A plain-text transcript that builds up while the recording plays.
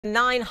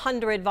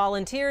900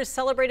 volunteers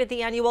celebrated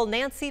the annual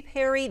Nancy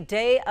Perry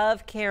Day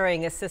of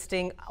Caring,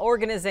 assisting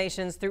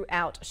organizations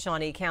throughout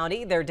Shawnee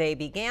County. Their day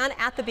began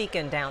at the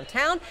Beacon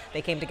downtown.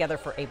 They came together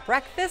for a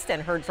breakfast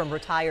and heard from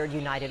retired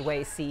United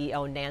Way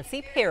CEO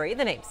Nancy Perry,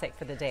 the namesake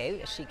for the day,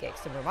 as she gave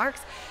some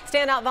remarks.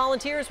 Standout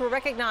volunteers were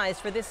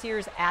recognized for this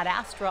year's Ad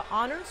Astra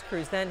honors.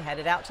 Crews then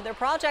headed out to their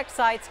project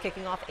sites,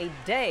 kicking off a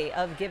day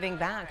of giving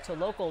back to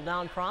local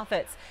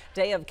nonprofits.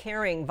 Day of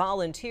Caring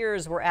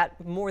volunteers were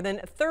at more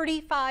than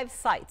 35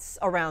 sites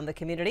around the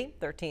community.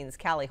 13's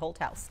Callie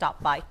Holthouse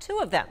stopped by two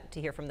of them to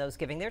hear from those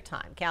giving their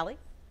time. Callie?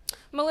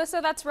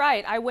 Melissa, that's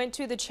right. I went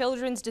to the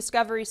Children's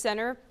Discovery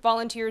Center.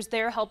 Volunteers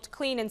there helped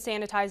clean and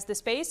sanitize the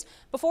space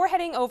before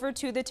heading over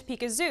to the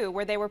Topeka Zoo,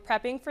 where they were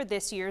prepping for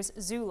this year's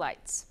zoo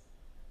lights.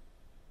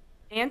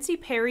 Nancy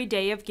Perry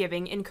Day of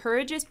Giving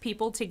encourages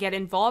people to get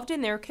involved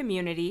in their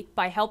community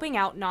by helping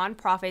out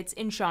nonprofits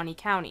in Shawnee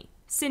County.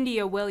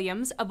 Cyndia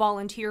Williams, a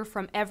volunteer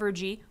from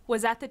Evergy,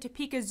 was at the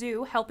Topeka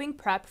Zoo helping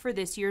prep for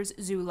this year's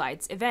Zoo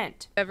Lights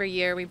event. Every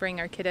year we bring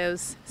our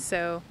kiddos,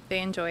 so they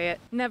enjoy it.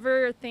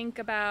 Never think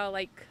about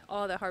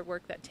all the hard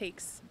work that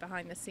takes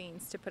behind the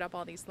scenes to put up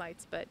all these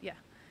lights, but yeah,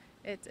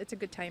 it's a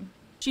good time.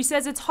 She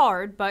says it's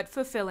hard but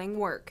fulfilling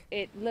work.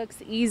 It looks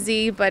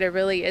easy, but it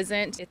really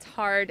isn't. It's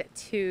hard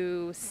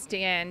to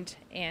stand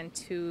and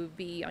to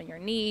be on your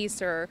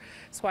knees or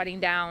squatting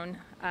down,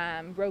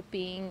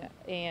 roping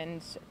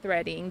and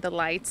threading the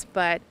lights,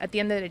 but at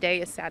the end of the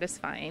day it's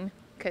satisfying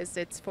because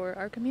it's for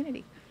our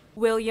community.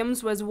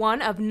 Williams was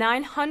one of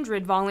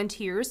 900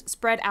 volunteers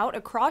spread out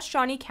across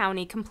Shawnee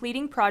County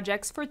completing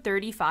projects for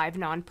 35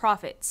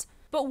 nonprofits.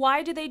 But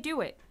why do they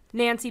do it?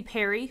 Nancy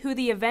Perry, who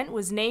the event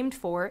was named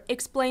for,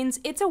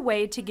 explains it's a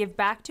way to give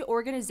back to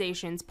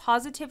organizations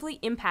positively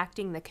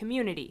impacting the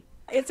community.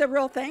 It's a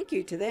real thank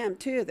you to them,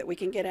 too, that we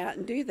can get out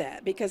and do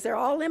that because they're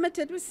all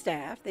limited with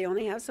staff. They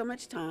only have so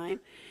much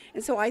time.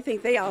 And so I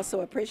think they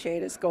also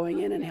appreciate us going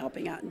in and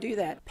helping out and do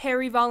that.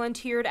 Perry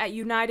volunteered at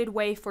United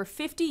Way for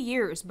 50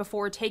 years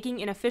before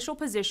taking an official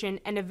position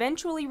and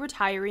eventually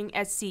retiring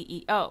as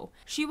CEO.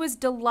 She was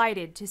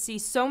delighted to see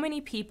so many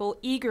people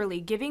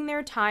eagerly giving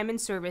their time and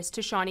service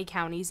to Shawnee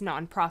County's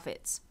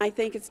nonprofits. I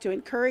think it's to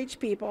encourage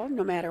people,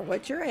 no matter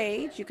what your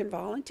age, you can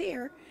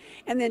volunteer.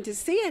 And then to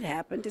see it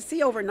happen, to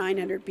see over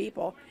 900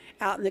 people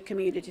out in the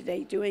community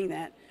today doing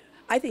that,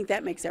 I think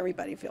that makes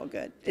everybody feel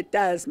good. It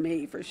does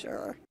me, for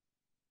sure.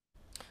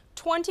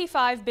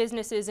 25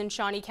 businesses in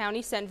Shawnee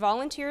County sent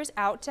volunteers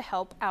out to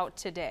help out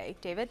today.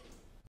 David?